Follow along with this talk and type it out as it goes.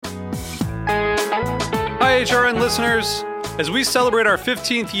HRN listeners. As we celebrate our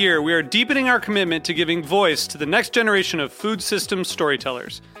 15th year, we are deepening our commitment to giving voice to the next generation of food systems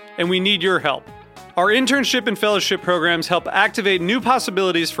storytellers, and we need your help. Our internship and fellowship programs help activate new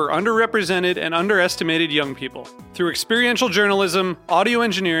possibilities for underrepresented and underestimated young people through experiential journalism, audio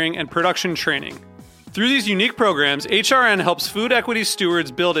engineering, and production training. Through these unique programs, HRN helps food equity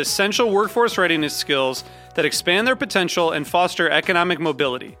stewards build essential workforce readiness skills that expand their potential and foster economic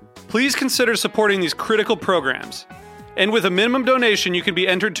mobility. Please consider supporting these critical programs. And with a minimum donation, you can be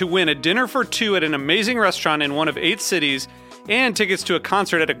entered to win a dinner for two at an amazing restaurant in one of 8 cities and tickets to a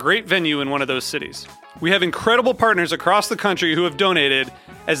concert at a great venue in one of those cities. We have incredible partners across the country who have donated,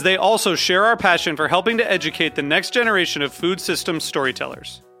 as they also share our passion for helping to educate the next generation of food systems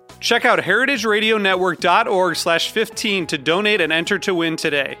storytellers. Check out heritageradionetwork.org/15 to donate and enter to win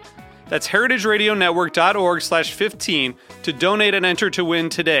today. That's heritageradionetwork.org/15 to donate and enter to win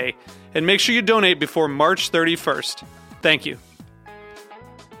today. And make sure you donate before March 31st. Thank you.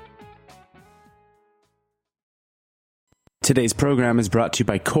 Today's program is brought to you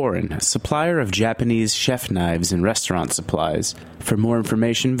by Korin, a supplier of Japanese chef knives and restaurant supplies. For more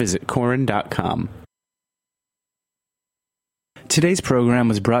information, visit korin.com. Today's program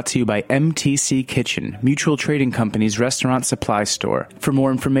was brought to you by MTC Kitchen, Mutual Trading Company's restaurant supply store. For more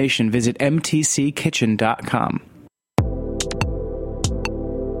information, visit mtckitchen.com.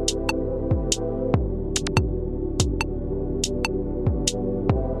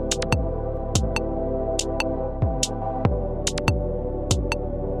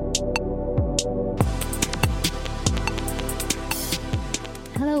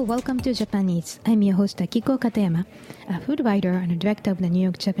 Hello, welcome to Japan Eats. I'm your host Akiko Katayama, a food writer and a director of the New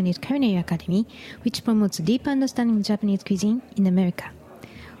York Japanese Culinary Academy, which promotes a deep understanding of Japanese cuisine in America.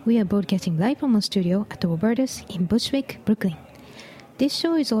 We are broadcasting live from our studio at Roberta's in Bushwick, Brooklyn. This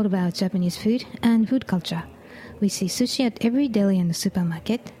show is all about Japanese food and food culture. We see sushi at every deli and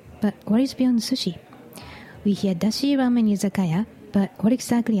supermarket, but what is beyond sushi? We hear dashi ramen izakaya, but what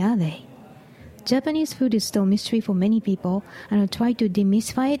exactly are they? Japanese food is still a mystery for many people, and I'll try to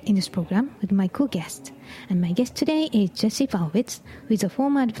demystify it in this program with my co-guest. And my guest today is Jesse Falowitz, who is a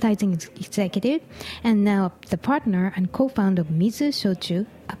former advertising executive and now the partner and co-founder of Mizu Shōchū,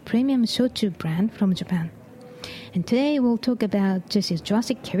 a premium shōchū brand from Japan. And today we'll talk about Jesse's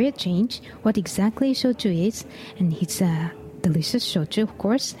drastic career change, what exactly shōchū is, and his delicious shōchū, of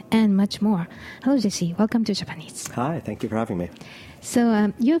course, and much more. Hello, Jesse. Welcome to Japan Eats. Hi, thank you for having me.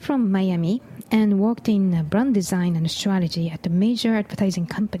 So you're from Miami and worked in brand design and strategy at a major advertising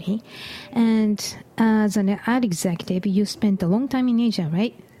company. And as an ad executive, you spent a long time in Asia,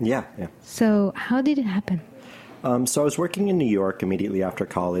 right? Yeah. So how did it happen? So I was working in New York immediately after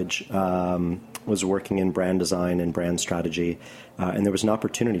college, was working in brand design and brand strategy, and there was an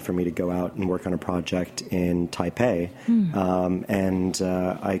opportunity for me to go out and work on a project in Taipei, and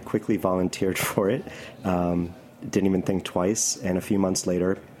I quickly volunteered for it. Didn't even think twice, and a few months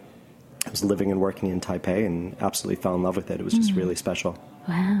later, I was living and working in Taipei and absolutely fell in love with it. It was just really special.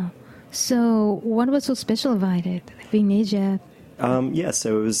 Wow. So what was so special about it, being in Asia?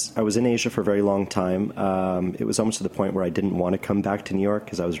 So I was in Asia for a very long time. It was almost to the point where I didn't want to come back to New York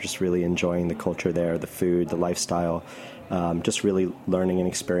because I was just really enjoying the culture there, the food, the lifestyle, just really learning and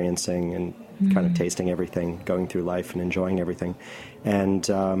experiencing and kind of tasting everything, going through life and enjoying everything. And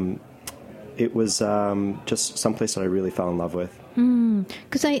it was just someplace that I really fell in love with.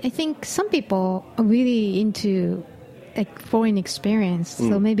 Because I think some people are really into foreign experience.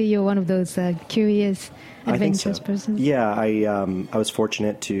 So maybe you're one of those curious, adventurous persons. Yeah, I was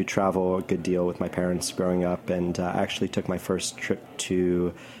fortunate to travel a good deal with my parents growing up, and actually took my first trip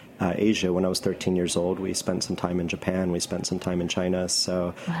to Asia when I was 13 years old. We spent some time in Japan, we spent some time in China,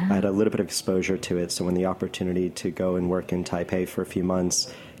 so I had a little bit of exposure to it. So when the opportunity to go and work in Taipei for a few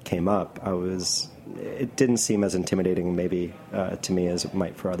months came up, it didn't seem as intimidating maybe to me as it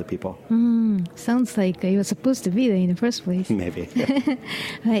might for other people. Sounds like you were supposed to be there in the first place. Maybe.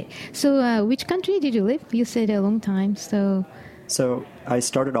 Right. So which country did you live? You said a long time, so I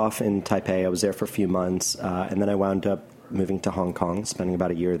started off in Taipei. I was there for a few months, and then I wound up moving to Hong Kong, spending about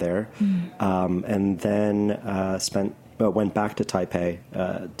a year there, and then went back to Taipei,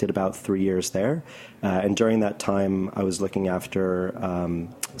 did about 3 years there, and during that time I was looking after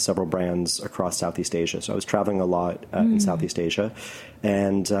several brands across Southeast Asia. So I was traveling a lot in Southeast Asia,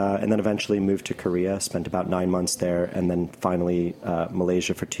 and then eventually moved to Korea, spent about 9 months there, and then finally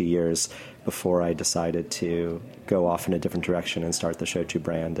Malaysia for 2 years before I decided to go off in a different direction and start the Shochu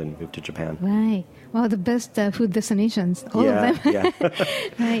brand and move to Japan. Right. Well, the best food destinations, all of them. Yeah.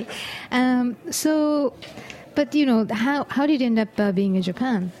 Right. But how did you end up being in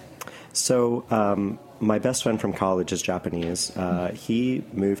Japan? So my best friend from college is Japanese. He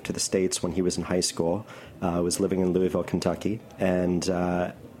moved to the States when he was in high school, was living in Louisville, Kentucky, and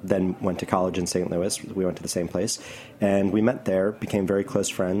then went to college in St. Louis. We went to the same place. And we met there, became very close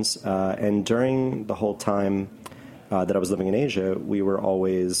friends. And during the whole time that I was living in Asia, we were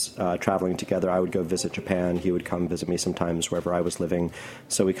always traveling together. I would go visit Japan. He would come visit me sometimes wherever I was living.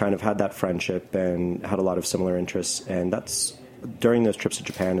 So we kind of had that friendship and had a lot of similar interests. And that's during those trips to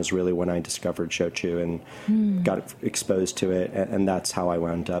Japan is really when I discovered shōchū and got exposed to it. And that's how I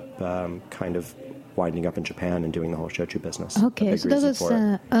wound up kind of winding up in Japan and doing the whole shōchū business. Okay, so that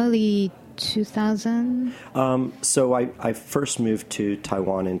was early 2000? So I first moved to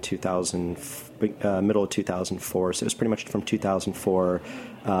Taiwan in middle of 2004. So it was pretty much from 2004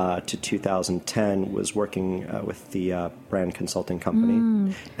 to 2010 was working with the brand consulting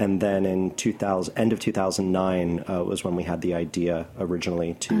company. And then in end of 2009 was when we had the idea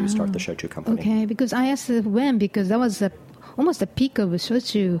originally to start the shōchū company. Okay, because I asked when, because that was almost the peak of the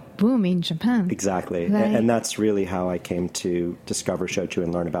shōchū boom in Japan. Exactly. Right. And that's really how I came to discover shōchū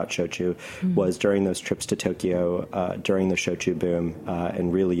and learn about shōchū was during those trips to Tokyo, during the shōchū boom.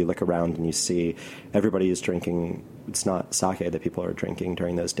 And really you look around and you see everybody is drinking. It's not sake that people are drinking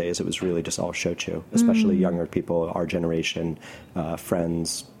during those days. It was really just all shōchū, especially younger people, our generation,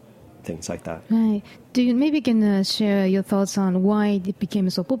 friends, things like that. Right. Do you maybe can share your thoughts on why it became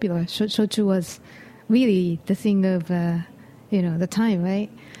so popular? Shōchū was really the thing of the time, right?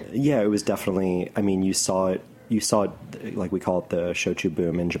 Yeah, it was definitely. I mean, you saw it. Like we call it the shōchū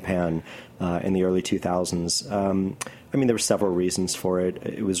boom in Japan in the early 2000s. I mean, there were several reasons for it.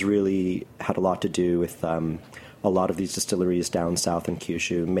 It was really had a lot to do with a lot of these distilleries down south in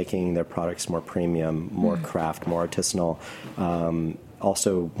Kyushu making their products more premium, more craft, more artisanal,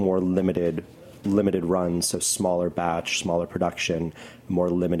 also more limited runs, so smaller batch, smaller production, more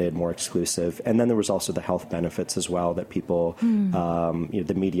limited, more exclusive. And then there was also the health benefits as well that people,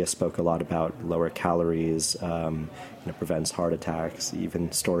 the media spoke a lot about lower calories, prevents heart attacks,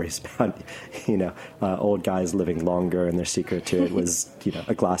 even stories about, old guys living longer, and their secret to it was,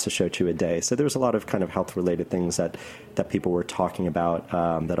 a glass of shōchū a day. So there was a lot of kind of health-related things that people were talking about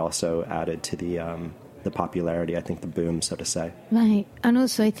that also added to the popularity, I think the boom, so to say. Right. And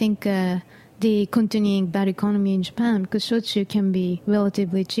also I think the continuing bad economy in Japan, because shōchū can be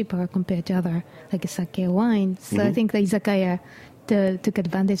relatively cheaper compared to other, like sake or wine. So I think the izakaya took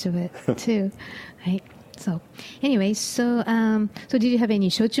advantage of it too, right? So anyway, so did you have any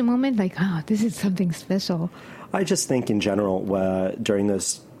shōchū moment, like, this is something special? I just think in general, during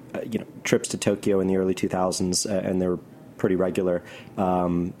those trips to Tokyo in the early 2000s, and they were pretty regular,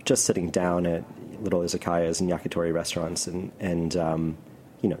 just sitting down at little izakayas and yakitori restaurants and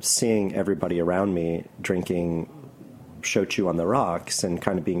seeing everybody around me drinking shōchū on the rocks and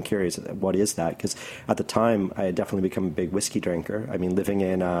kind of being curious, what is that? Because at the time, I had definitely become a big whiskey drinker. I mean, living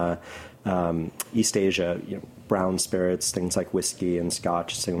in East Asia, brown spirits, things like whiskey and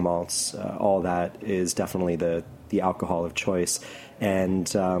scotch, single malts, all that is definitely the alcohol of choice. And,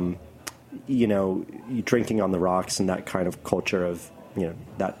 drinking on the rocks and that kind of culture of,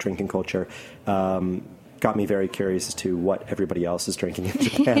 that drinking culture, got me very curious as to what everybody else is drinking in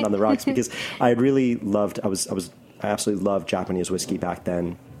Japan on the rocks, because I had really loved, I absolutely loved Japanese whiskey back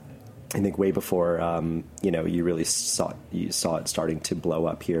then. I think way before, you really saw it starting to blow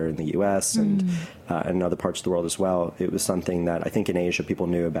up here in the U.S. and in other parts of the world as well. It was something that I think in Asia people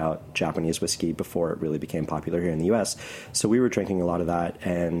knew about Japanese whiskey before it really became popular here in the U.S. So we were drinking a lot of that,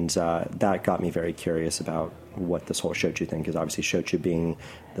 and that got me very curious about what this whole shōchū thing, because obviously shōchū being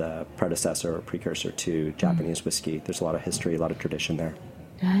the predecessor or precursor to Japanese whiskey, there's a lot of history, a lot of tradition there.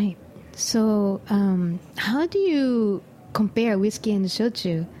 Right. So how do you compare whiskey and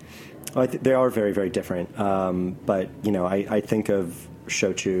shōchū? They are very, very different. But, I think of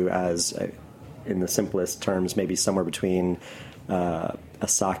shōchū as, in the simplest terms, maybe somewhere between a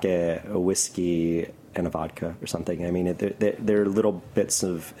sake, a whiskey, and a vodka or something. I mean, they're little bits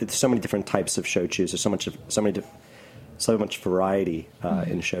of. It's so many different types of shōchūs. There's so much variety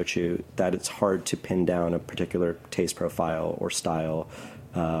in shōchū that it's hard to pin down a particular taste profile or style.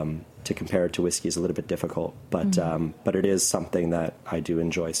 To compare it to whiskey is a little bit difficult, but it is something that I do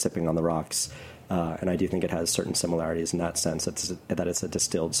enjoy sipping on the rocks, and I do think it has certain similarities in that sense that it's a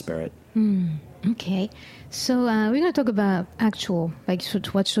distilled spirit. Okay, so we're going to talk about actual, like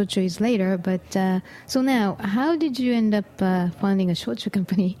what shōchū is later, but so now, how did you end up founding a shōchū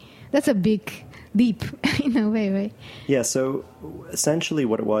company? That's a big leap in a way, right? Yeah, so essentially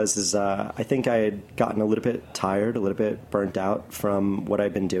what it was is I think I had gotten a little bit tired, a little bit burnt out from what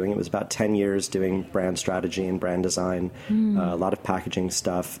I'd been doing. It was about 10 years doing brand strategy and brand design, a lot of packaging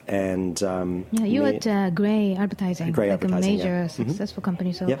stuff. And you were at Gray Advertising, Gray like Advertising, a major successful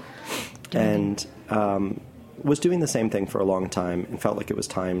company. So, yep. And was doing the same thing for a long time and felt like it was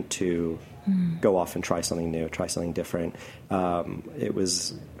time to go off and try something new, try something different. It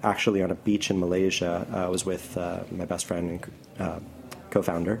was actually on a beach in Malaysia. I was with my best friend and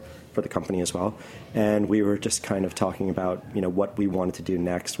co-founder for the company as well. And we were just kind of talking about, what we wanted to do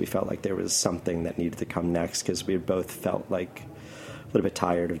next. We felt like there was something that needed to come next because we both felt like a little bit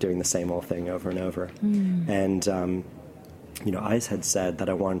tired of doing the same old thing over and over. And I had said that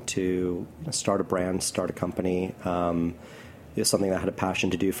I wanted to start a brand, start a company. It was something that I had a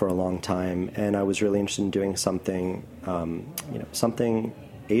passion to do for a long time, and I was really interested in doing something, something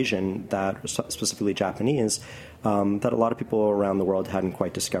Asian, that specifically Japanese, that a lot of people around the world hadn't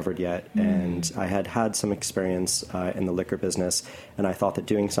quite discovered yet. And I had some experience in the liquor business, and I thought that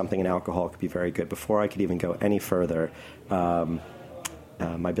doing something in alcohol could be very good. Before I could even go any further,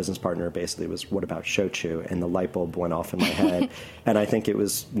 my business partner basically was, what about shōchū? And the light bulb went off in my head. And I think it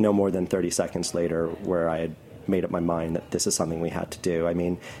was no more than 30 seconds later where I had made up my mind that this is something we had to do. I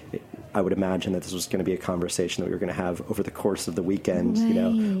mean, I would imagine that this was going to be a conversation that we were going to have over the course of the weekend.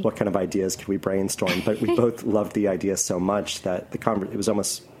 Right. What kind of ideas could we brainstorm? But we both loved the idea so much that it was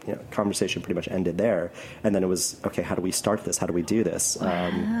almost, conversation pretty much ended there. And then it was, okay, how do we start this? How do we do this?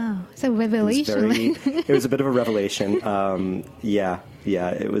 Wow. It's a revelation. It was a bit of a revelation.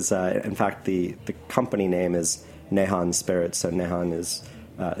 It was, in fact, the company name is Nehan Spirits. So Nehan is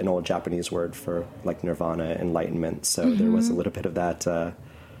an old Japanese word for like nirvana, enlightenment. So there was a little bit of that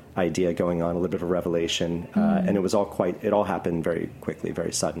idea going on, a little bit of a revelation. And it all happened very quickly,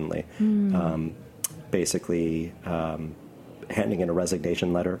 very suddenly. Basically, handing in a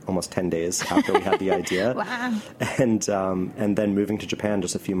resignation letter almost 10 days after we had the idea. Wow. And then moving to Japan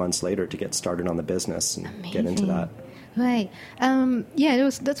just a few months later to get started on the business and get into that. Right.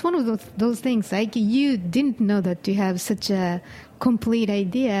 That's one of those things. Like, you didn't know that you have such a complete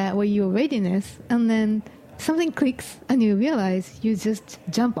idea or your readiness, and then something clicks and you realize you just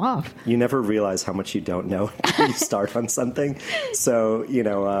jump off. You never realize how much you don't know when you start on something. So,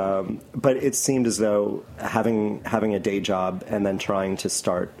 but it seemed as though having a day job and then trying to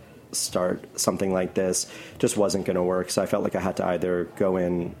start something like this just wasn't going to work. So I felt like I had to either go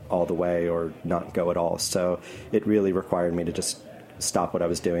in all the way or not go at all. So it really required me to just stop what I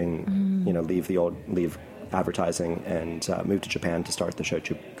was doing, leave advertising and move to Japan to start the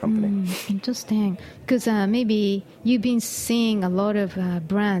Shochu company. Interesting. Because maybe you've been seeing a lot of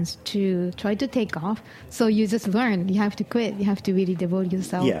brands to try to take off. So you just learn. You have to quit. You have to really devote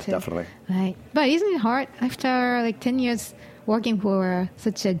yourself to... Yeah, to... definitely. Right. But isn't it hard after like 10 years working for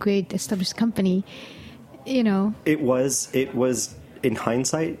such a great established company, It was, in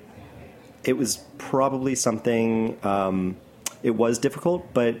hindsight, it was probably something, it was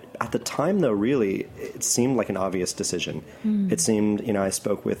difficult, but at the time, though, really, it seemed like an obvious decision. It seemed, I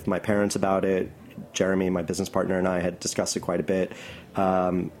spoke with my parents about it. Jeremy, my business partner, and I had discussed it quite a bit.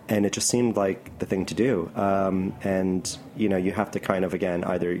 And it just seemed like the thing to do. And, you have to kind of, again,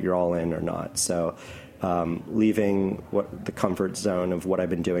 either you're all in or not. So leaving the comfort zone of what I've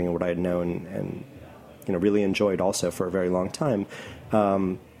been doing and what I had known and, really enjoyed also for a very long time,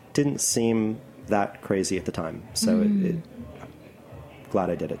 didn't seem that crazy at the time. So glad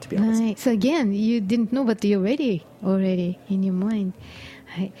I did it, to be honest. Right. So again, you didn't know, but you're ready already in your mind.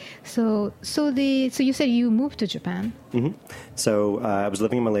 Right. So you said you moved to Japan. So I was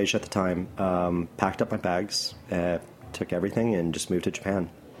living in Malaysia at the time, packed up my bags, took everything and just moved to Japan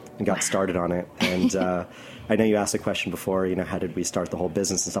and got started on it. And I know you asked a question before, how did we start the whole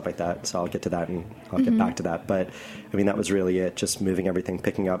business and stuff like that. So I'll get to that and I'll get back to that. But I mean, that was really it, just moving everything,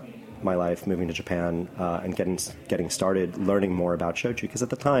 picking up my life, moving to Japan, and getting started, learning more about shochu. Because at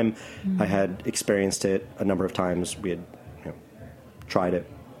the time, I had experienced it a number of times. We had tried it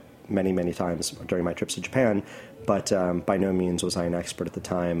many, many times during my trips to Japan, but by no means was I an expert at the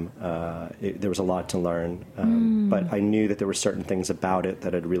time. There was a lot to learn, but I knew that there were certain things about it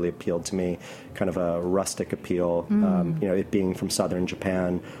that had really appealed to me, kind of a rustic appeal, it being from southern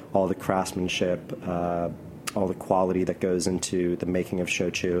Japan, all the craftsmanship, all the quality that goes into the making of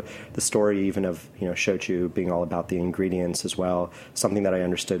shochu, the story even of shochu being all about the ingredients as well, something that I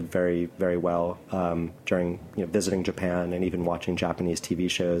understood very, very well during visiting Japan and even watching Japanese TV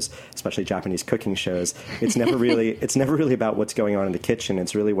shows, especially Japanese cooking shows. It's never really about what's going on in the kitchen.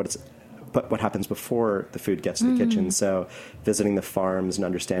 It's really but what happens before the food gets to the kitchen. So visiting the farms and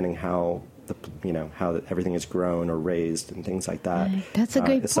understanding how how everything is grown or raised and things like that. Right. That's a great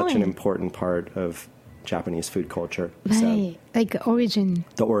point. It's such an important part of Japanese food culture. Right, So, like origin.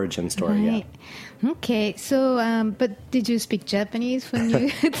 the origin story, Right. Okay, so, but did you speak Japanese when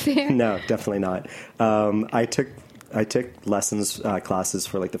you were there? No, definitely not. I took lessons, classes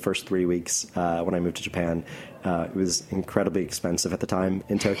for like the first 3 weeks when I moved to Japan. It was incredibly expensive at the time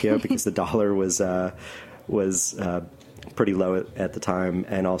in Tokyo because the dollar was pretty low at the time,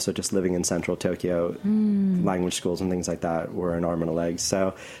 and also just living in central Tokyo, language schools and things like that were an arm and a leg.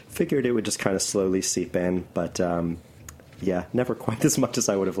 So figured it would just kind of slowly seep in, but never quite as much as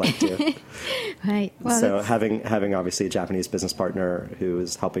I would have liked to. Right. Well, so having obviously a Japanese business partner who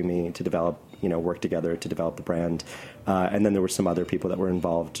is helping me to develop, work together to develop the brand, and then there were some other people that were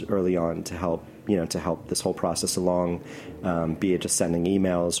involved early on to help this whole process along, be it just sending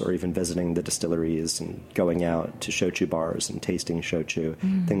emails or even visiting the distilleries and going out to shōchū bars and tasting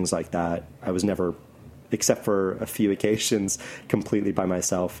shōchū, things like that. I was never, except for a few occasions, completely by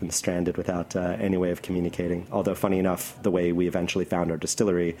myself and stranded without any way of communicating. Although, funny enough, the way we eventually found our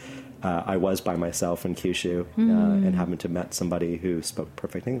distillery, I was by myself in Kyushu and happened to have met somebody who spoke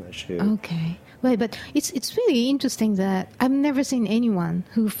perfect English. Okay. Right, but it's really interesting that I've never seen anyone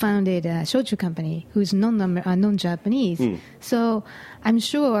who founded a shochu company who's non-Japanese. So I'm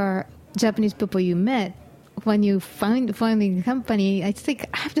sure Japanese people you met, when you founding the company, I think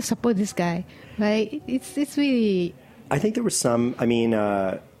I have to support this guy, right? It's really. I think there were some. I mean,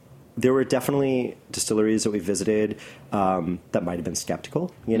 there were definitely distilleries that we visited that might have been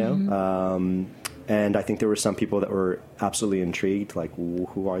skeptical, and I think there were some people that were absolutely intrigued, like,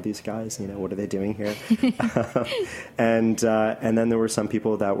 who are these guys? What are they doing here? and then there were some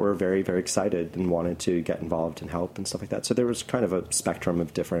people that were very, very excited and wanted to get involved and help and stuff like that. So there was kind of a spectrum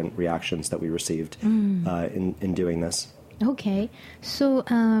of different reactions that we received in doing this. Okay. So,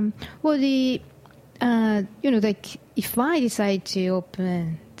 like, if I decide to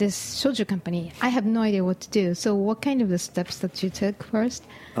open this shochu company, I have no idea what to do. So what kind of the steps that you took first?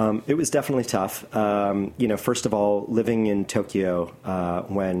 It was definitely tough. First of all, living in Tokyo,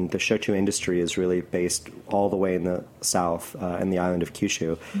 when the shochu industry is really based all the way in the south, in the island of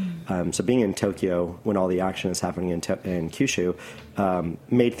Kyushu. So being in Tokyo when all the action is happening in Kyushu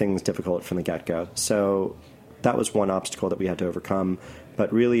made things difficult from the get-go. So that was one obstacle that we had to overcome.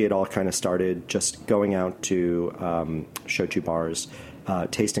 But really, it all kind of started just going out to shōchū bars,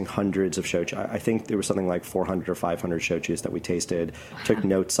 tasting hundreds of shōchū. I think there was something like 400 or 500 shōchūs that we tasted, took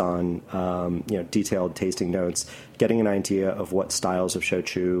notes on, detailed tasting notes, getting an idea of what styles of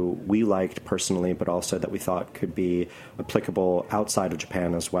shōchū we liked personally, but also that we thought could be applicable outside of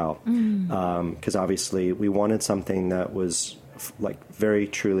Japan as well. Because obviously, we wanted something that was very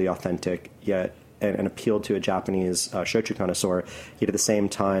truly authentic, yet and appealed to a Japanese shōchū connoisseur, yet at the same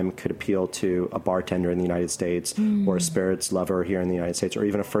time could appeal to a bartender in the United States or a spirits lover here in the United States, or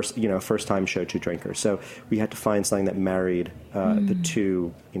even a first-time shōchū drinker. So we had to find something that married the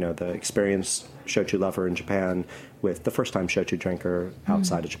two, the experienced shōchū lover in Japan with the first-time shōchū drinker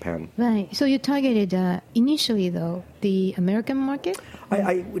outside of Japan. Right. So you targeted initially, though, the American market?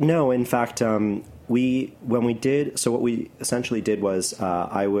 No, in fact. What we essentially did was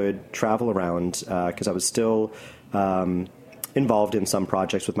I would travel around because I was still involved in some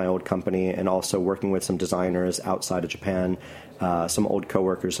projects with my old company and also working with some designers outside of Japan, some old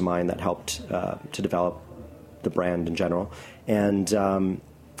coworkers of mine that helped to develop the brand in general. And,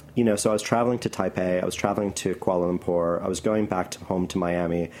 so I was traveling to Taipei, I was traveling to Kuala Lumpur, I was going back home to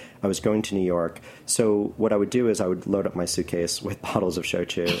Miami, I was going to New York. So what I would do is I would load up my suitcase with bottles of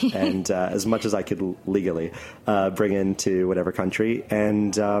shōchū and as much as I could legally bring into whatever country,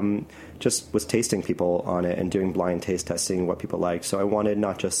 and just was tasting people on it and doing blind taste testing, what people like. So I wanted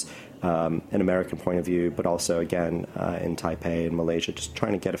not just an American point of view, but also, again, in Taipei and Malaysia, just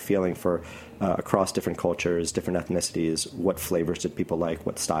trying to get a feeling for across different cultures, different ethnicities, what flavors did people like,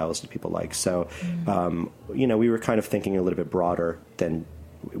 what styles did people like. So, we were kind of thinking a little bit broader than,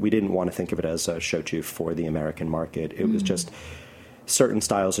 we didn't want to think of it as a shōchū for the American market. It was just certain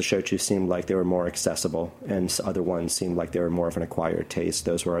styles of shōchū seemed like they were more accessible, and other ones seemed like they were more of an acquired taste.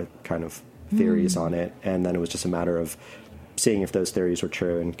 Those were kind of theories on it, and then it was just a matter of seeing if those theories were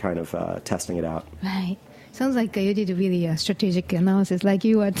true and kind of testing it out. Right. Sounds like you did really a strategic analysis like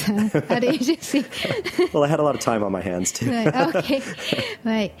you at agency. Well, I had a lot of time on my hands, too. Right. Okay.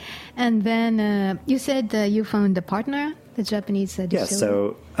 Right. And then you said you found a partner, the Japanese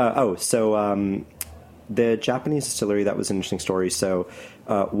distillery? Yeah, so the Japanese distillery, that was an interesting story. So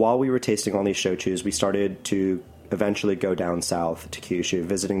while we were tasting all these shōchūs, we started to eventually go down south to Kyushu,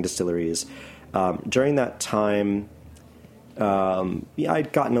 visiting distilleries. During that time,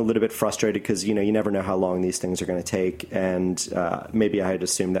 I'd gotten a little bit frustrated because, you never know how long these things are going to take. And maybe I had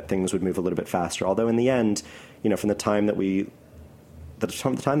assumed that things would move a little bit faster. Although in the end, from the time that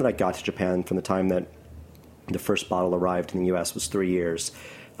I got to Japan, from the time that the first bottle arrived in the U.S. was 3 years,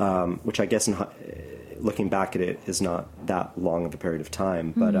 which I guess looking back at it is not that long of a period of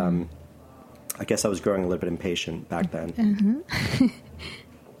time. But I guess I was growing a little bit impatient back then.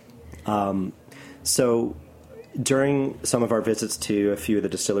 So during some of our visits to a few of the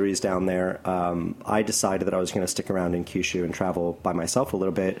distilleries down there, I decided that I was going to stick around in Kyushu and travel by myself a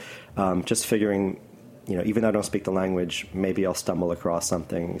little bit, just figuring, even though I don't speak the language, maybe I'll stumble across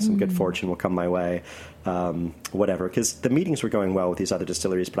something, some good fortune will come my way, whatever. Because the meetings were going well with these other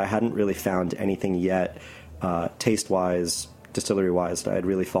distilleries, but I hadn't really found anything yet, taste-wise, distillery-wise, that I had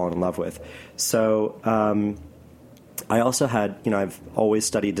really fallen in love with. So I also had, I've always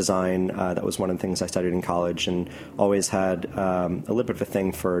studied design. That was one of the things I studied in college, and always had a little bit of a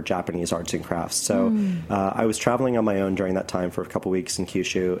thing for Japanese arts and crafts. So I was traveling on my own during that time for a couple weeks in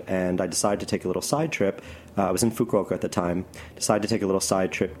Kyushu, and I decided to take a little side trip. I was in Fukuoka at the time. Decided to take a little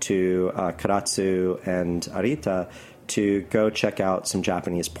side trip to Karatsu and Arita to go check out some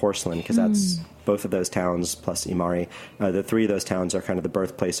Japanese porcelain, because that's both of those towns, plus Imari. The three of those towns are kind of the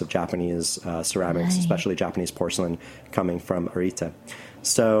birthplace of Japanese ceramics, especially Japanese porcelain coming from Arita.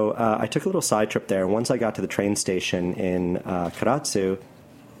 So I took a little side trip there. Once I got to the train station in Karatsu,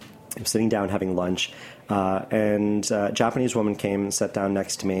 I was sitting down having lunch, and a Japanese woman came and sat down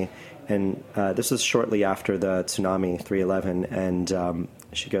next to me. And this was shortly after the tsunami, 3/11, and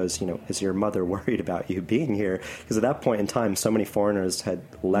she goes, is your mother worried about you being here? Because at that point in time, so many foreigners had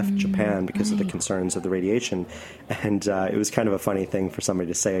left Japan because of the concerns of the radiation. And it was kind of a funny thing for somebody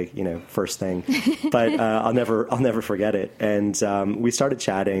to say, first thing. But I'll never forget it. And we started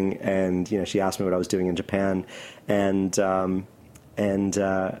chatting, and, she asked me what I was doing in Japan. And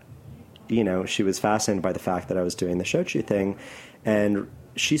she was fascinated by the fact that I was doing the shōchū thing. And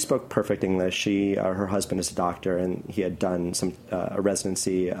she spoke perfect English. Her husband is a doctor, and he had done a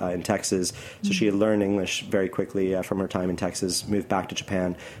residency in Texas. So she had learned English very quickly from her time in Texas, moved back to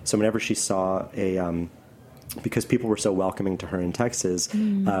Japan. So whenever she saw because people were so welcoming to her in Texas,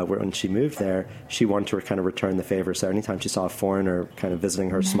 when she moved there, she wanted to kind of return the favor. So anytime she saw a foreigner kind of visiting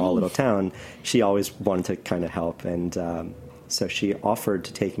her small little town, she always wanted to kind of help. And so she offered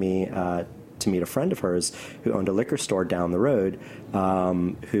to take me to meet a friend of hers who owned a liquor store down the road,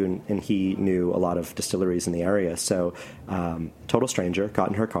 and he knew a lot of distilleries in the area. So total stranger, got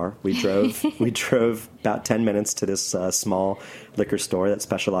in her car. We drove about 10 minutes to this small liquor store that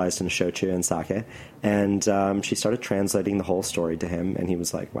specialized in shōchū and sake. And she started translating the whole story to him, and he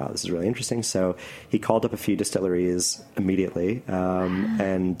was like, wow, this is really interesting. So he called up a few distilleries immediately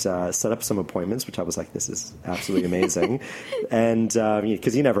and set up some appointments, which I was like, this is absolutely amazing. And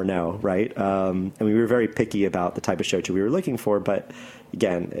because you never know, right? And we were very picky about the type of shōchū we were looking for, but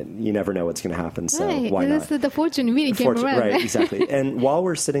again, you never know what's going to happen, so why not? The fortune really came around. Right, exactly. And while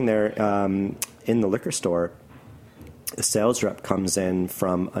we're sitting there in the liquor store, a sales rep comes in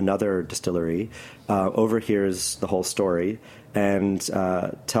from another distillery, overhears the whole story, and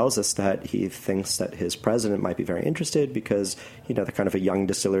tells us that he thinks that his president might be very interested because, they're kind of a young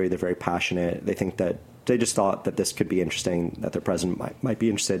distillery, they're very passionate. They just thought that this could be interesting, that their president might be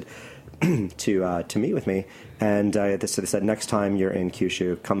interested to meet with me. And so they said, next time you're in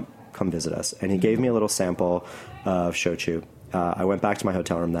Kyushu, come visit us. And he gave me a little sample of shōchū. I went back to my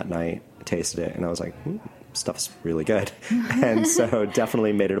hotel room that night, tasted it, and I was like, stuff's really good. And so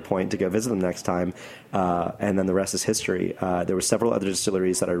definitely made it a point to go visit them next time. And then the rest is history. There were several other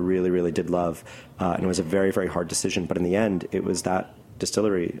distilleries that I really, really did love. And it was a very, very hard decision. But in the end, it was that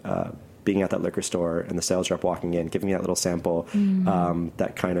distillery, being at that liquor store and the sales rep walking in, giving me that little sample,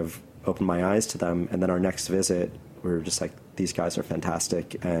 that kind of opened my eyes to them. And then our next visit, we were just like, these guys are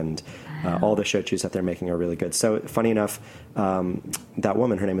fantastic, and all the shōchūs that they're making are really good. So funny enough, that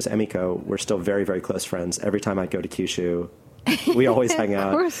woman, her name is Emiko, we're still very, very close friends. Every time I go to Kyushu, we always hang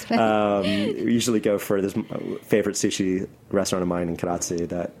out. We usually go for this favorite sushi restaurant of mine in Karatsu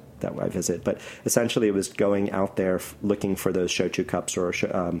that I visit. But essentially it was going out there looking for those shōchū cups or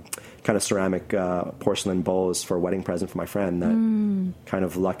kind of ceramic porcelain bowls for a wedding present for my friend that kind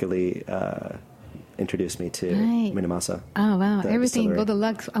of luckily introduced me to Right. Minamasa. Oh, wow. the Everything, distillery. all the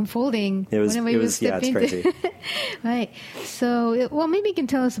luck unfolding. It was, whenever you step it's into- crazy. Right. So, well, maybe you can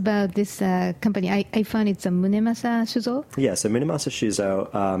tell us about this company. I found it's a Munemasa Shuzo. Yeah, so Minamasa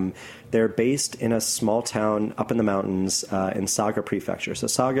Shuzo, they're based in a small town up in the mountains in Saga Prefecture. So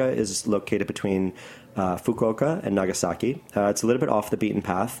Saga is located between Fukuoka and Nagasaki. It's a little bit off the beaten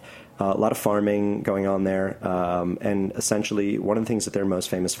path. A lot of farming going on there, and essentially one of the things that they're most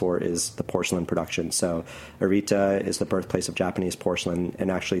famous for is the porcelain production. So Arita is the birthplace of Japanese porcelain, and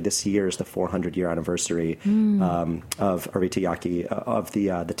actually this year is the 400-year anniversary of Arita Yaki, of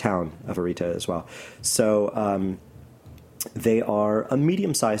the town of Arita as well. So they are a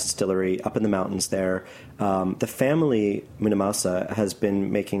medium-sized distillery up in the mountains there. The family Minamasa has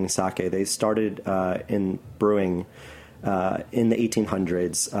been making sake. They started in brewing in the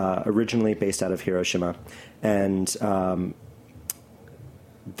 1800s, originally based out of Hiroshima. And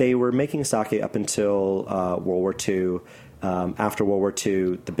they were making sake up until World War II. After World War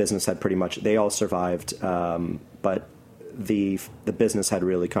II, the business had pretty much, they all survived, but the business had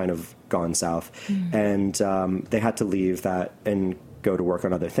really kind of gone south. And they had to leave that and go to work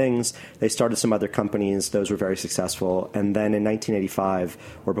on other things. They started some other companies. Those were very successful. And then in 1985,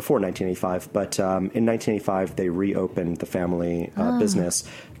 or before 1985, but in 1985, they reopened the family business,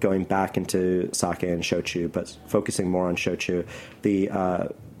 going back into sake and shōchū, but focusing more on shōchū.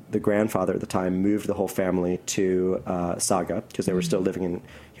 The grandfather at the time moved the whole family to Saga, because they were still living in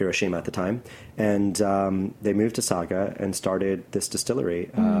Hiroshima at the time. And they moved to Saga and started this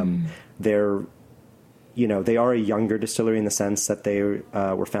distillery. They are a younger distillery in the sense that they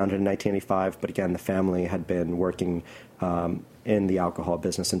were founded in 1985, but again, the family had been working in the alcohol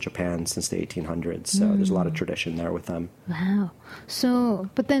business in Japan since the 1800s, so there's a lot of tradition there with them. Wow. So,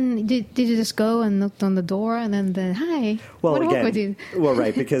 but then did you just go and knocked on the door and then hi? Well, what again, with you? well,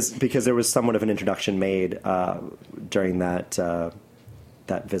 right, because there was somewhat of an introduction made during that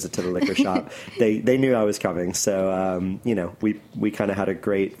visit to the liquor shop. They knew I was coming, so we kind of had a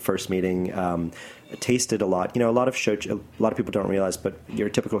great first meeting. Tasted a lot. A lot of shōchū, a lot of people don't realize, but your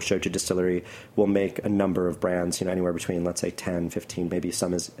typical shōchū distillery will make a number of brands, anywhere between, let's say, 10, 15, maybe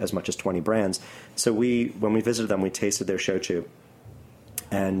some as much as 20 brands. So when we visited them, we tasted their shōchū.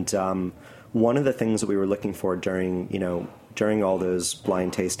 And one of the things that we were looking for during all those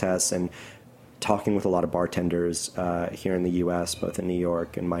blind taste tests and talking with a lot of bartenders here in the U.S., both in New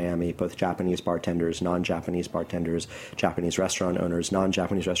York and Miami, both Japanese bartenders, non-Japanese bartenders, Japanese restaurant owners,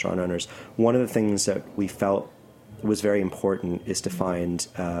 non-Japanese restaurant owners. One of the things that we felt was very important is to find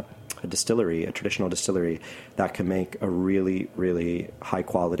a distillery, a traditional distillery, that can make a really, really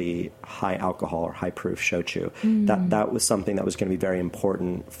high-quality, high-alcohol, or high-proof shōchū. That was something that was going to be very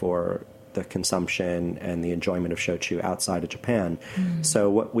important for the consumption and the enjoyment of shōchū outside of Japan. So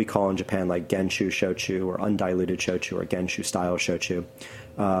what we call in Japan like genshu shōchū or undiluted shōchū or genshu style shōchū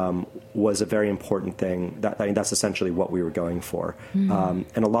was a very important thing. That's essentially what we were going for. And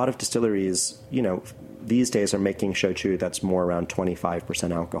a lot of distilleries, these days are making shōchū that's more around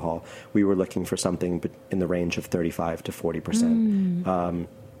 25% alcohol. We were looking for something in the range of 35 to 40%.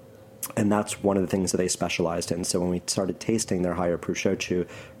 And that's one of the things that they specialized in. So when we started tasting their higher proof shōchū,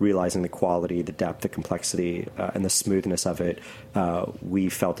 realizing the quality, the depth, the complexity, and the smoothness of it, we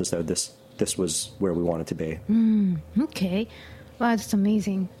felt as though this was where we wanted to be. Okay. Wow, that's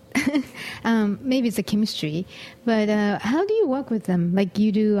amazing. Maybe it's a chemistry, but how do you work with them? Like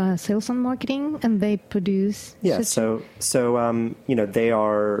you do sales and marketing, and they produce. Yeah. shōchū? So they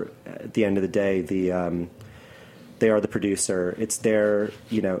are at the end of the day they are the producer. It's their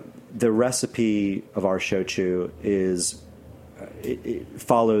the recipe of our shōchū is it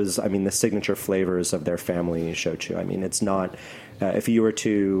follows, the signature flavors of their family shōchū. It's not, if you were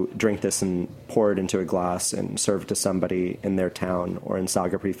to drink this and pour it into a glass and serve it to somebody in their town or in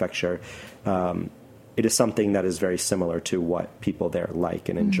Saga Prefecture, it is something that is very similar to what people there like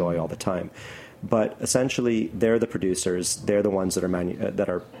and enjoy all the time. But essentially, they're the producers. They're the ones that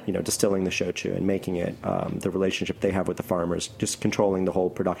are distilling the shōchū and making it. The relationship they have with the farmers, just controlling the whole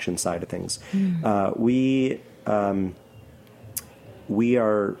production side of things. We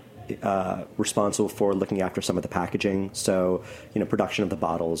are responsible for looking after some of the packaging, so production of the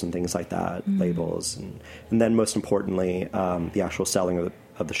bottles and things like that, labels, and then most importantly, the actual selling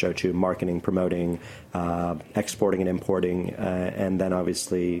of the shōchū, marketing, promoting, exporting and importing, and then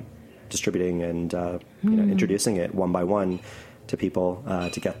obviously distributing and introducing it one by one to people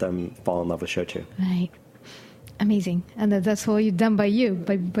to get them fall in love with shōchū. Right. Amazing. And that's all you've done by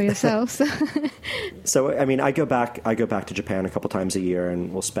yourselves. So I go back to Japan a couple times a year,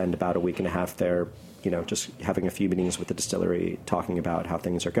 and we'll spend about a week and a half there just having a few meetings with the distillery, talking about how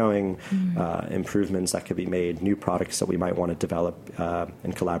things are going, improvements that could be made, new products that we might want to develop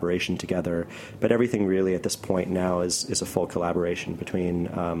in collaboration together. But everything really at this point now is a full collaboration between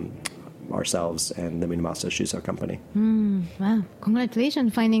ourselves and the Minamasa Shuso company. Wow.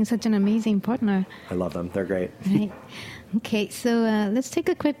 Congratulations finding such an amazing partner. I love them. They're great. Right. Okay, so let's take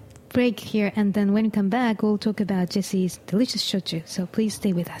a quick break here, and then when we come back, we'll talk about Jesse's delicious shochu. So please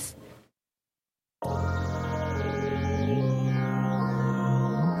stay with us.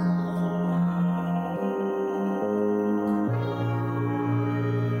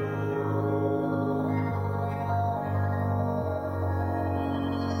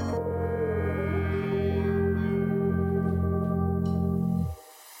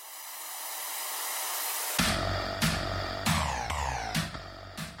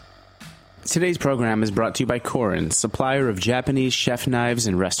 Today's program is brought to you by Korin, supplier of Japanese chef knives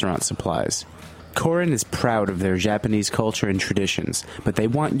and restaurant supplies. Korin is proud of their Japanese culture and traditions, but they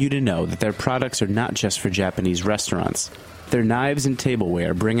want you to know that their products are not just for Japanese restaurants. Their knives and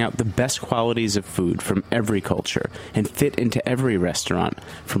tableware bring out the best qualities of food from every culture and fit into every restaurant,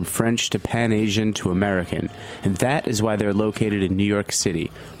 from French to Pan-Asian to American, and that is why they're located in New York City,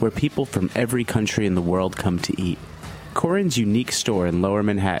 where people from every country in the world come to eat. Korin's unique store in Lower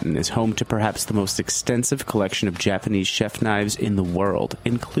Manhattan is home to perhaps the most extensive collection of Japanese chef knives in the world,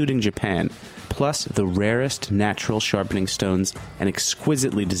 including Japan, plus the rarest natural sharpening stones and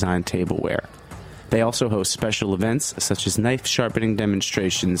exquisitely designed tableware. They also host special events such as knife sharpening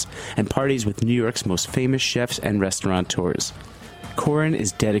demonstrations and parties with New York's most famous chefs and restaurateurs. Korin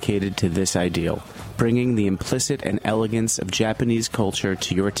is dedicated to this ideal, bringing the implicit and elegance of Japanese culture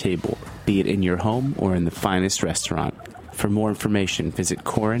to your table, be it in your home or in the finest restaurant. For more information, visit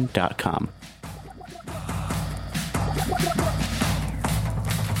Korin.com.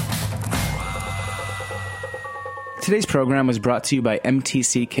 Today's program was brought to you by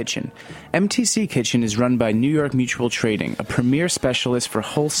MTC Kitchen. MTC Kitchen is run by New York Mutual Trading, a premier specialist for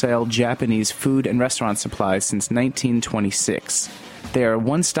wholesale Japanese food and restaurant supplies since 1926. They are a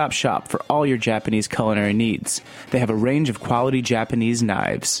one-stop shop for all your Japanese culinary needs. They have a range of quality Japanese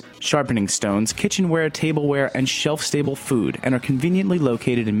knives, sharpening stones, kitchenware, tableware, and shelf-stable food, and are conveniently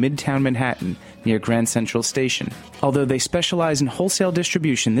located in Midtown Manhattan, near Grand Central Station. Although they specialize in wholesale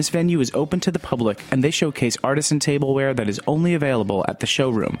distribution, this venue is open to the public, and they showcase artisan tableware that is only available at the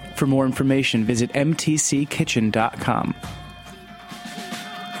showroom. For more information, visit mtckitchen.com.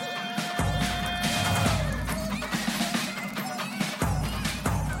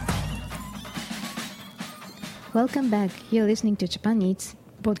 Welcome back. You're listening to Japan Eats,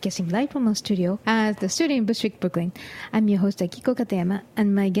 broadcasting live from our studio at the studio in Bushwick, Brooklyn. I'm your host, Akiko Katayama,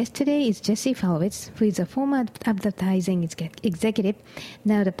 and my guest today is Jesse Falowitz, who is a former advertising executive,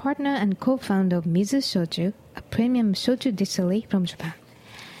 now the partner and co-founder of Mizu Shochu, a premium shochu distillery from Japan.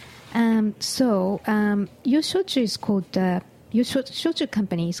 Your shochu is called, your shochu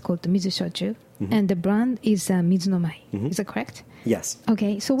company is called the Mizu Shochu, and the brand is Mizunomai. Is that correct? Yes.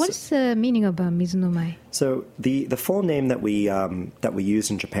 Okay. So what's the meaning of Mizunomai? So the full name that we use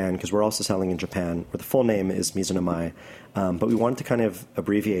in Japan, because we're also selling in Japan, where the full name is Mizunomai, but we wanted to kind of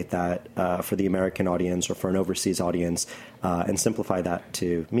abbreviate that for the American audience or for an overseas audience and simplify that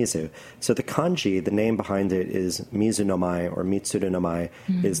to Mizu. So the kanji, the name behind it is Mizunomai or Mitsurunomai,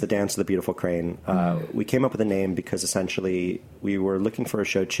 is the dance of the beautiful crane. We came up with a name because essentially we were looking for a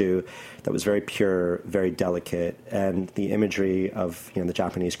shochu that was very pure, very delicate, and the imagery of the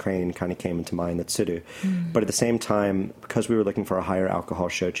Japanese crane kind of came into mind, that tsuru. But at the same time, because we were looking for a higher alcohol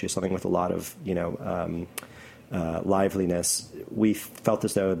shochu, something with a lot of liveliness, we felt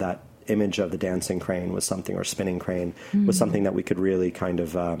as though that image of the dancing crane was something, or spinning crane, was something that we could really kind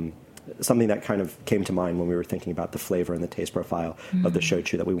of something that kind of came to mind when we were thinking about the flavor and the taste profile of the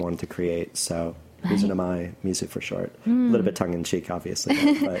shochu that we wanted to create. So Mizunomai, Mizu for short. A little bit tongue-in-cheek, obviously.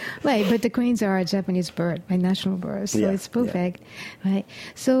 But. Right, but the cranes are a Japanese bird, my national bird, so it's perfect. Yeah. Right.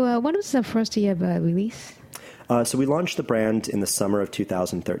 So what was the first year of release? So we launched the brand in the summer of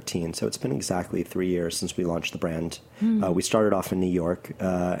 2013. So it's been exactly 3 years since we launched the brand. We started off in New York.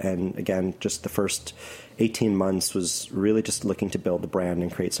 And again, just the first 18 months was really just looking to build the brand and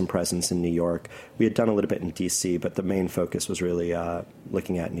create some presence in New York. We had done a little bit in D.C., but the main focus was really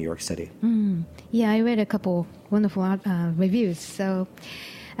looking at New York City. Yeah, I read a couple wonderful reviews. So,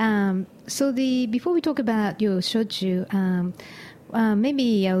 before we talk about your shochu,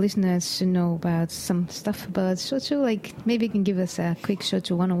 maybe our listeners should know about some stuff about shochu. Like maybe you can give us a quick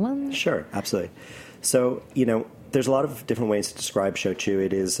shochu 101. Sure, absolutely. So, there's a lot of different ways to describe shochu.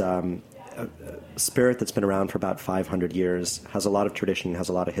 It is a a spirit that's been around for about 500 years, has a lot of tradition, has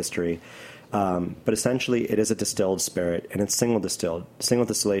a lot of history. But essentially, it is a distilled spirit, and it's single distilled. Single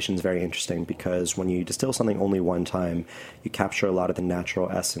distillation is very interesting because when you distill something only one time, you capture a lot of the natural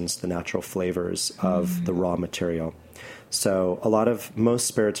essence, the natural flavors of the raw material. So most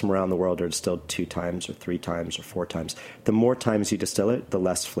spirits from around the world are distilled 2 times or 3 times or 4 times. The more times you distill it, the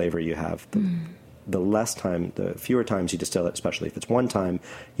less flavor you have. The fewer times you distill it, especially if it's one time,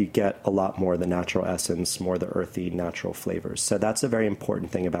 you get a lot more of the natural essence, more of the earthy natural flavors. So that's a very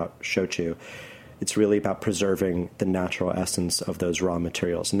important thing about shochu. It's really about preserving the natural essence of those raw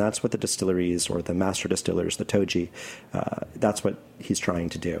materials. And that's what the distilleries or the master distillers, the toji, that's what he's trying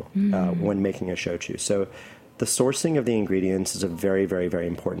to do when making a shochu. So the sourcing of the ingredients is a very, very, very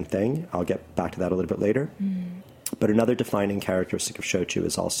important thing. I'll get back to that a little bit later. But another defining characteristic of shochu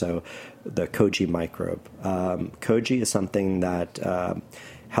is also the koji microbe. Koji is something that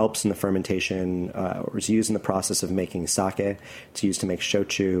helps in the fermentation or is used in the process of making sake. It's used to make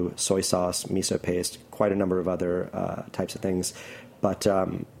shochu, soy sauce, miso paste, quite a number of other types of things. But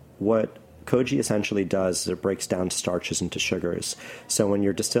what koji essentially does is it breaks down starches into sugars. So when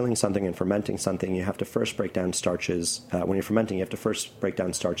you're distilling something and fermenting something, you have to first break down starches. When you're fermenting, you have to first break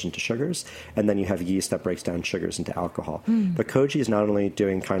down starch into sugars, and then you have yeast that breaks down sugars into alcohol. But koji is not only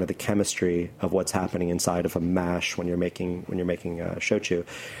doing kind of the chemistry of what's happening inside of a mash when you're making shochu,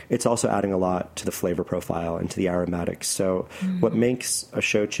 it's also adding a lot to the flavor profile and to the aromatics. So what makes a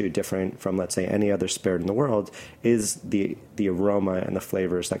shochu different from, let's say, any other spirit in the world is the aroma and the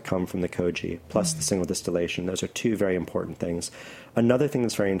flavors that come from the koji, plus the single distillation. Those are 2 very important things. Another thing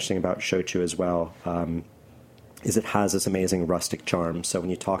that's very interesting about shochu as well is it has this amazing rustic charm. So when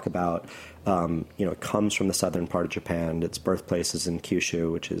you talk about, it comes from the southern part of Japan. Its birthplace is in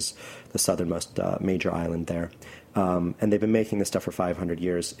Kyushu, which is the southernmost major island there. And they've been making this stuff for 500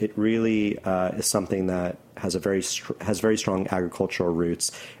 years. It really is something that has very strong agricultural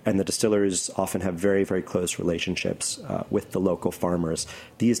roots, and the distillers often have very, very close relationships with the local farmers.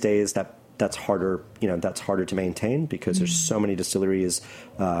 These days, that's harder to maintain because there's so many distilleries,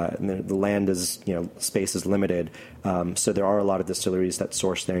 and the land is, space is limited. So there are a lot of distilleries that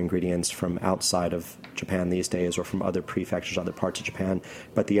source their ingredients from outside of Japan these days or from other prefectures, other parts of Japan.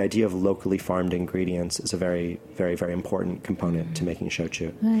 But the idea of locally farmed ingredients is a very, very, very important component to making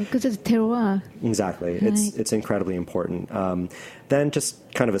shochu. Right, because it's terroir. Exactly. Right. It's incredibly important. Then just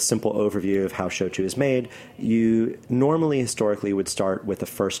kind of a simple overview of how shochu is made. You normally, historically, would start with the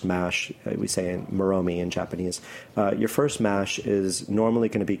first mash. We say in moromi in Japanese. Your first mash is normally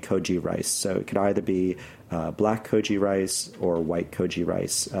going to be koji rice. So it could either be black koji rice or white koji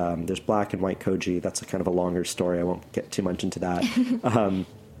rice. There's black and white koji. That's a kind of a longer story. I won't get too much into that.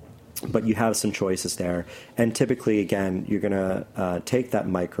 But you have some choices there. And typically, again, you're going to take that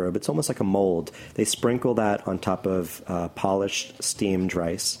microbe. It's almost like a mold. They sprinkle that on top of polished, steamed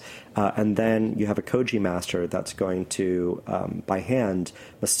rice. And then you have a koji master that's going to, by hand,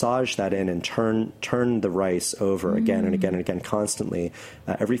 massage that in and turn the rice over again and again and again constantly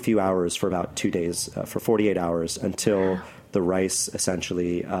every few hours for about 2 days, for 48 hours, until the rice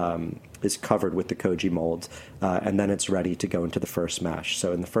essentially is covered with the koji mold, and then it's ready to go into the first mash.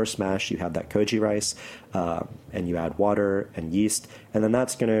 So in the first mash, you have that koji rice, and you add water and yeast, and then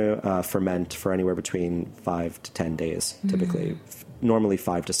that's going to ferment for anywhere between 5 to 10 days, typically. Normally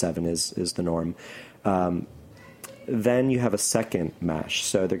 5 to 7 is the norm. Then you have a second mash.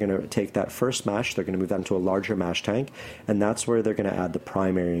 So they're going to take that first mash, they're going to move that into a larger mash tank, and that's where they're going to add the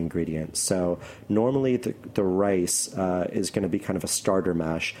primary ingredient. So normally the rice is going to be kind of a starter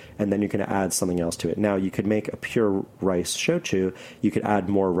mash, and then you're going to add something else to it. Now, you could make a pure rice shochu. You could add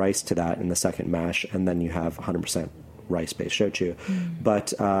more rice to that in the second mash, and then you have 100% rice-based shochu. But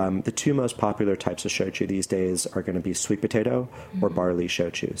the 2 most popular types of shochu these days are going to be sweet potato or barley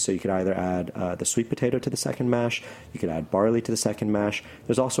shochu. So you could either add the sweet potato to the second mash, you could add barley to the second mash.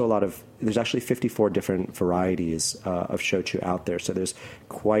 There's also there's actually 54 different varieties of shochu out there. So there's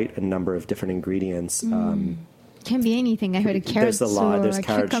quite a number of different ingredients. Can be anything. I heard of carrots. There's a lot. There's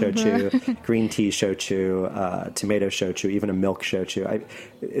carrot cucumber. shochu, green tea shochu, tomato shochu, even a milk shochu.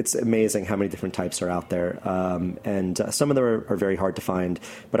 It's amazing how many different types are out there. And some of them are very hard to find.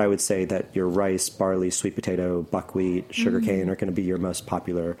 But I would say that your rice, barley, sweet potato, buckwheat, sugarcane are going to be your most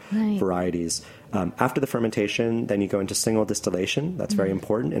popular varieties. After the fermentation, then you go into single distillation. That's very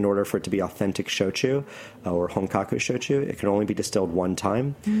important. In order for it to be authentic shochu or honkaku shochu, it can only be distilled one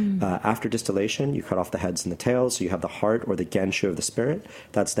time. After distillation, you cut off the heads and the tails, so you have the heart or the genshu of the spirit.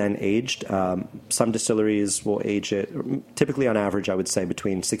 That's then aged. Some distilleries will age it, typically on average, I would say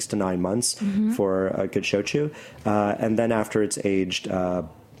between 6 to 9 months for a good shochu. And then after it's aged,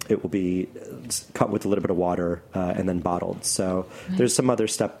 it will be cut with a little bit of water and then bottled. So there's some other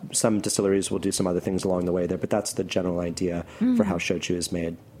some distilleries will do some other things along the way there, but that's the general idea for how shochu is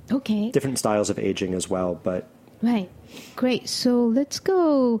made. Okay. Different styles of aging as well, but... Right. Great. So let's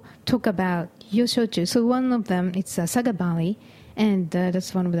go talk about your shochu. So one of them, it's saga barley, and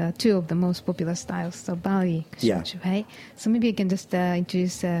that's one of the two of the most popular styles, so barley shochu, right? So maybe you can just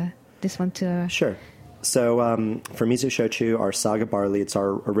introduce this one to... Sure. So for Mizu Shochu, our saga barley, it's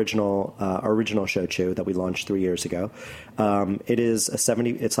our original shochu that we launched 3 years ago. It is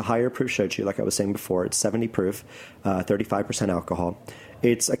it's a higher proof shochu, like I was saying before. It's 70 proof, 35% alcohol.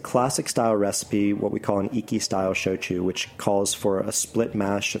 It's a classic style recipe, what we call an iki style shochu, which calls for a split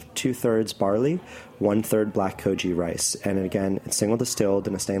mash of 2/3 barley, 1/3 black koji rice. And again, it's single distilled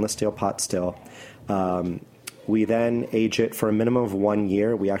in a stainless steel pot still. We then age it for a minimum of 1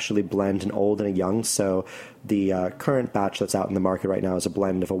 year. We actually blend an old and a young. So the current batch that's out in the market right now is a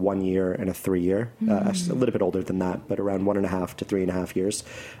blend of a 1 year and a 3 year. Actually a little bit older than that, but around 1.5 to 3.5 years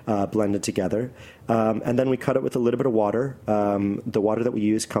blended together. And then we cut it with a little bit of water. The water that we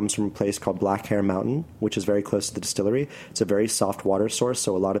use comes from a place called Black Hare Mountain, which is very close to the distillery. It's a very soft water source,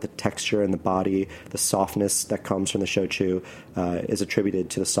 so a lot of the texture in the body, the softness that comes from the shochu is attributed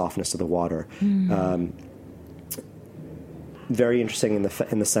to the softness of the water. Very interesting in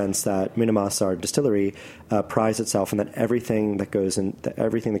the sense that Minamasa, our distillery, prides itself in that everything that goes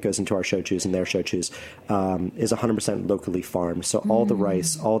into our shochus and their shochus is 100% locally farmed. So all the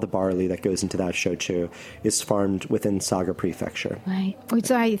rice, all the barley that goes into that shochu is farmed within Saga Prefecture. Right.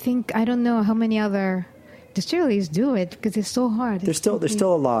 Which I think, I don't know how many other distilleries do it because it's so hard. There's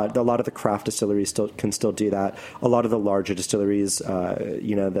still a lot. A lot of the craft distilleries can still do that. A lot of the larger distilleries,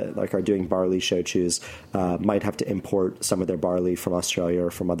 that like are doing barley shochus, might have to import some of their barley from Australia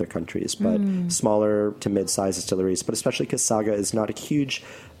or from other countries. But smaller to mid-sized distilleries, but especially because Saga is not a huge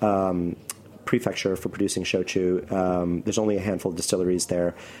prefecture for producing shochu. There's only a handful of distilleries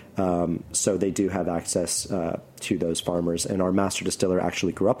there, so they do have access to those farmers. And our master distiller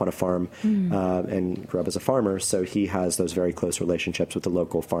actually grew up on a farm and grew up as a farmer, so he has those very close relationships with the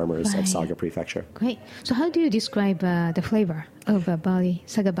local farmers of Saga Prefecture. Great. So how do you describe the flavor of barley,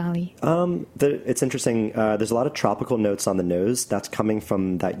 Saga barley? It's interesting. There's a lot of tropical notes on the nose. That's coming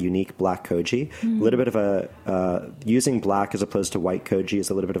from that unique black koji. A little bit of using black as opposed to white koji is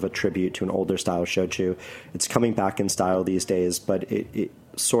a little bit of a tribute to an older style shochu. It's coming back in style these days, but it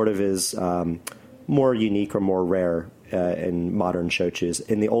sort of is more unique or more rare in modern shochus.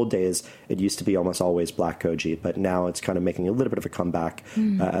 In the old days, it used to be almost always black koji, but now it's kind of making a little bit of a comeback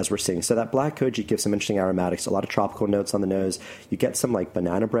as we're seeing. So that black koji gives some interesting aromatics, a lot of tropical notes on the nose. You get some like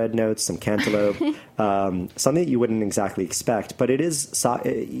banana bread notes, some cantaloupe, something that you wouldn't exactly expect, but it is,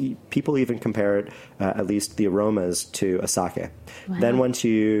 people even compare it, at least the aromas, to a sake. Wow. Then once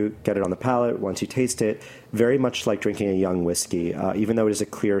you get it on the palate, once you taste it, very much like drinking a young whiskey, even though it is a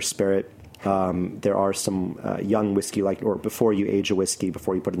clear spirit. There are some young whiskey, or before you age a whiskey,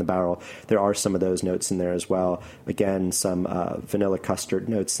 before you put it in the barrel, there are some of those notes in there as well. Again, some vanilla custard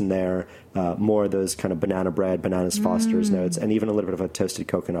notes in there, more of those kind of banana bread, bananas Foster's notes, and even a little bit of a toasted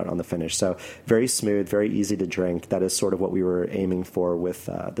coconut on the finish. So very smooth, very easy to drink. That is sort of what we were aiming for with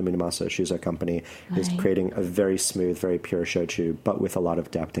the Minamasa Shuzo company, is creating a very smooth, very pure shochu, but with a lot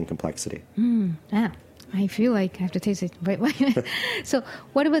of depth and complexity. I feel like I have to taste it. So,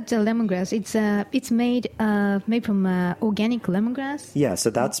 what about the lemongrass? It's made from organic lemongrass. Yeah, so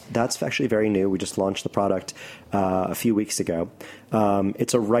that's actually very new. We just launched the product a few weeks ago.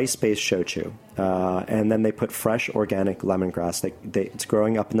 It's a rice-based shochu, and then they put fresh organic lemongrass. It's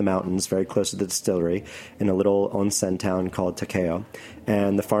growing up in the mountains, very close to the distillery, in a little onsen town called Takeo.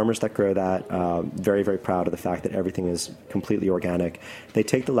 And the farmers that grow that, very, very proud of the fact that everything is completely organic. They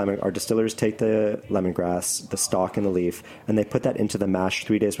take our distillers take the lemongrass, the stalk and the leaf, and they put that into the mash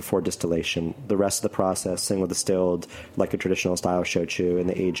 3 days before distillation. The rest of the process, single distilled, like a traditional style shochu, and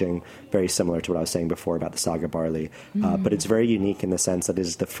the aging, very similar to what I was saying before about the saga barley. But it's very unique in the sense that it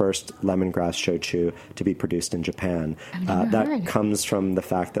is the first lemongrass shochu to be produced in Japan. That comes from the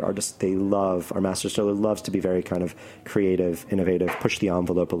fact that our master distiller loves to be very kind of creative, innovative, push the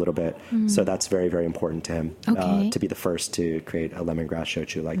envelope a little bit. So that's very, very important to him, to be the first to create a lemongrass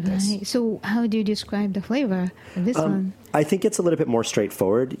shochu like this. So how do you describe the flavor of this one? I think it's a little bit more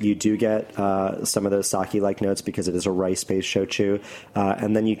straightforward. You do get some of those sake-like notes because it is a rice-based shochu,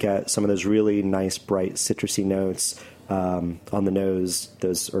 and then you get some of those really nice, bright, citrusy notes on the nose,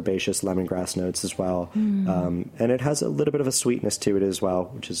 those herbaceous lemongrass notes as well. And it has a little bit of a sweetness to it as well,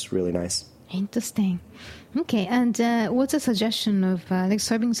 which is really nice. Interesting. Okay, and what's a suggestion of,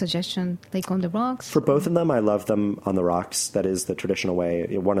 serving suggestion, like on the rocks? For both of them, I love them on the rocks. That is the traditional way,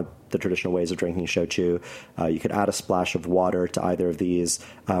 one of the traditional ways of drinking shochu. You could add a splash of water to either of these.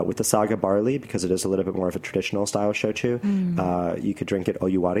 With the saga barley, because it is a little bit more of a traditional style shochu, you could drink it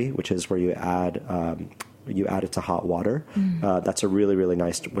oyuwari, which is where you add it to hot water. That's a really, really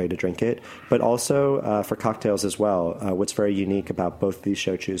nice way to drink it. But also for cocktails as well, what's very unique about both these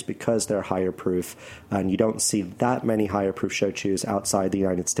shochus, because they're higher proof, and you don't see that many higher proof shochus outside the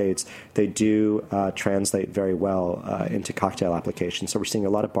United States, they do translate very well into cocktail applications. So we're seeing a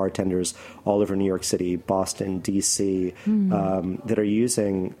lot of bartenders all over New York City, Boston, D.C., that are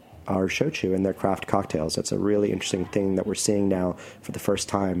using our shochu in their craft cocktails. That's a really interesting thing that we're seeing now for the first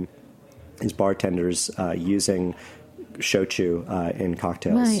time, is bartenders using shochu in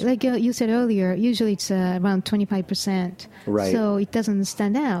cocktails. Right, like you said earlier, usually it's around 25%. Right. So it doesn't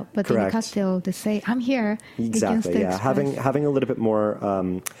stand out. But Correct. in a cocktail, they say, I'm here. Exactly, yeah. Having a little bit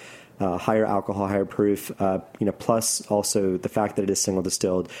more higher alcohol, higher proof, plus also the fact that it is single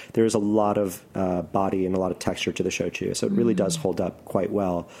distilled, there is a lot of body and a lot of texture to the shochu. So it really does hold up quite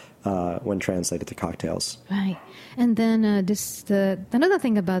well when translated to cocktails. Right. And then another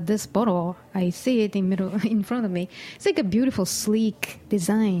thing about this bottle, I see it in front of me. It's like a beautiful, sleek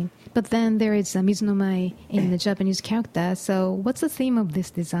design. But then there is a mizunomai in the Japanese character. So what's the theme of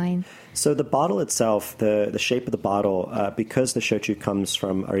this design? So the bottle itself, the shape of the bottle, because the shochu comes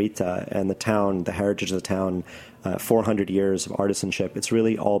from Arita and the town, the heritage of the town, 400 years of artisanship, it's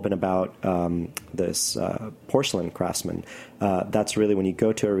really all been about this porcelain craftsman. That's really, when you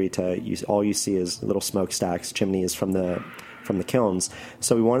go to Arita, all you see is little smokestacks, chimneys from the kilns.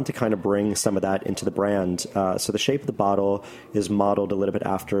 So we wanted to kind of bring some of that into the brand. So the shape of the bottle is modeled a little bit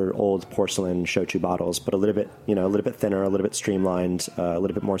after old porcelain shochu bottles, but a little bit thinner, a little bit streamlined, a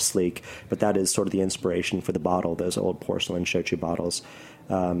little bit more sleek. But that is sort of the inspiration for the bottle, those old porcelain shochu bottles.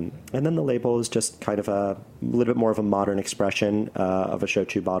 And then the label is just kind of a little bit more of a modern expression of a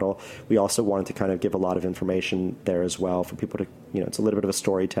shochu bottle. We also wanted to kind of give a lot of information there as well for people to, it's a little bit of a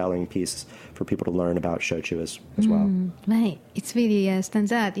storytelling piece for people to learn about shochu as well. Right. It really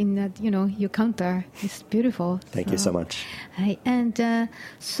stands out in that, your counter. It's beautiful. Thank you so much. Right. And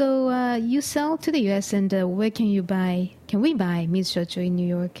so you sell to the U.S. and where can we buy Miz Shochu in New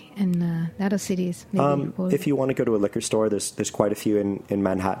York and other cities? Maybe, if you want to go to a liquor store, there's quite a few in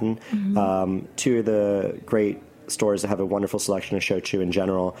Manhattan. Two of the great stores that have a wonderful selection of shochu in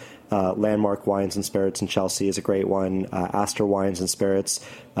general. Landmark Wines and Spirits in Chelsea is a great one. Astor Wines and Spirits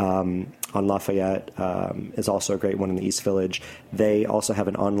on Lafayette is also a great one in the East Village. They also have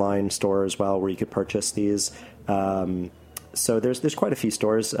an online store as well where you could purchase these. So there's quite a few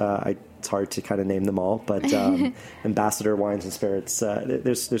stores. It's hard to kind of name them all, but Ambassador Wines and Spirits,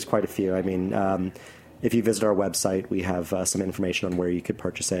 there's quite a few. I mean, if you visit our website, we have some information on where you could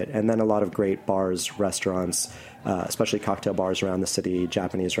purchase it. And then a lot of great bars, restaurants, especially cocktail bars around the city,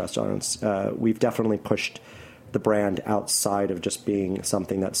 Japanese restaurants. We've definitely pushed the brand outside of just being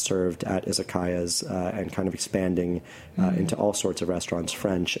something that's served at izakayas and kind of expanding into all sorts of restaurants,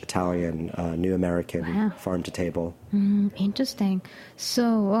 French, Italian, New American, farm to table. Interesting.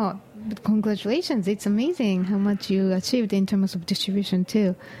 So, congratulations. It's amazing how much you achieved in terms of distribution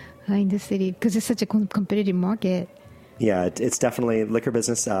too in the city, because it's such a competitive market. Yeah, it's definitely liquor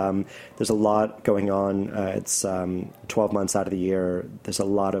business. There's a lot going on. It's 12 months out of the year. There's a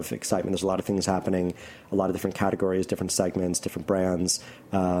lot of excitement. There's a lot of things happening, a lot of different categories, different segments, different brands.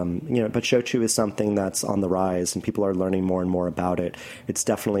 But shochu is something that's on the rise, and people are learning more and more about it. It's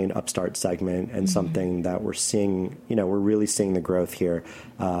definitely an upstart segment and something that we're seeing, we're really seeing the growth here,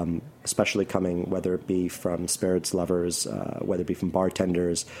 especially coming, whether it be from spirits lovers, whether it be from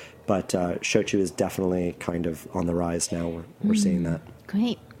bartenders. But shochu is definitely kind of on the rise now. We're seeing that.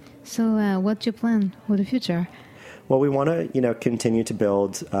 Great. So what's your plan for the future? Well, we want to, continue to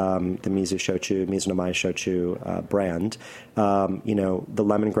build the mizunomai shochu brand. The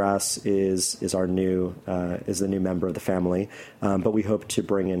lemongrass is the new member of the family, but we hope to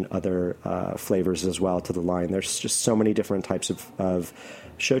bring in other flavors as well to the line. There's just so many different types of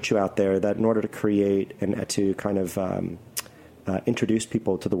shochu out there that in order to create and to kind of introduce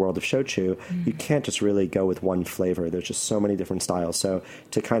people to the world of shochu, you can't just really go with one flavor. There's just so many different styles. So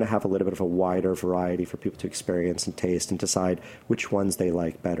to kind of have a little bit of a wider variety for people to experience and taste and decide which ones they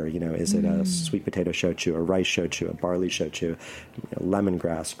like better. Is it a sweet potato shochu, a rice shochu, a barley shochu,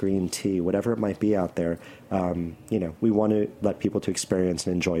 lemongrass, green tea, whatever it might be out there. We want to let people to experience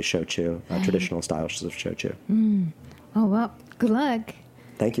and enjoy shochu, traditional styles of shochu. Oh, well, good luck.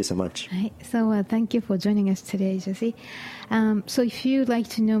 Thank you so much. Right. So thank you for joining us today, Jesse. So if you'd like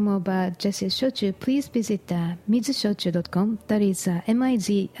to know more about Jesse's Shochu, please visit mizushochu.com. That is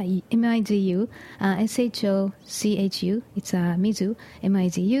M-I-Z-U, S-H-O-C-H-U. It's Mizu,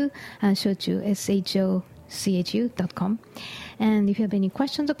 M-I-Z-U, Shochu, S-H-O-C-H-U.com. And if you have any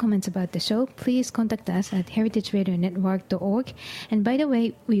questions or comments about the show, please contact us at heritageradionetwork.org. And by the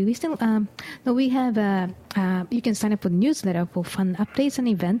way, we recently, you can sign up for the newsletter for fun updates and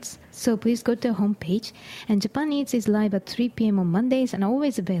events. So please go to the homepage. And Japan Eats is live at 3 p.m. on Mondays and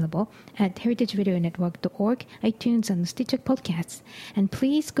always available at heritageradionetwork.org, iTunes, and Stitcher podcasts. And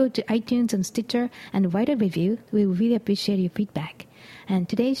please go to iTunes and Stitcher and write a review. We really appreciate your feedback. And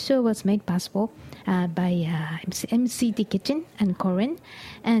today's show was made possible by MCT Kitchen and Corinne.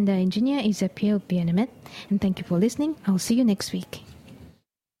 And the engineer is Pierre Pianemet. And thank you for listening. I'll see you next week.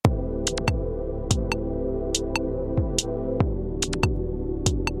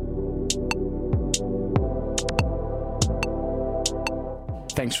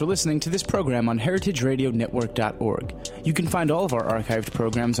 Thanks for listening to this program on heritageradionetwork.org. You can find all of our archived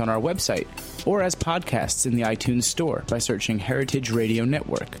programs on our website or as podcasts in the iTunes Store by searching Heritage Radio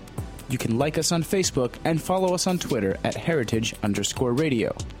Network. You can like us on Facebook and follow us on Twitter at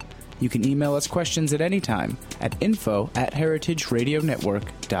heritage_radio. You can email us questions at any time at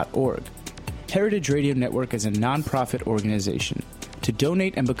info@heritageradionetwork.org. Heritage Radio Network is a non-profit organization. To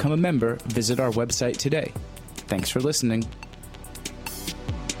donate and become a member, visit our website today. Thanks for listening.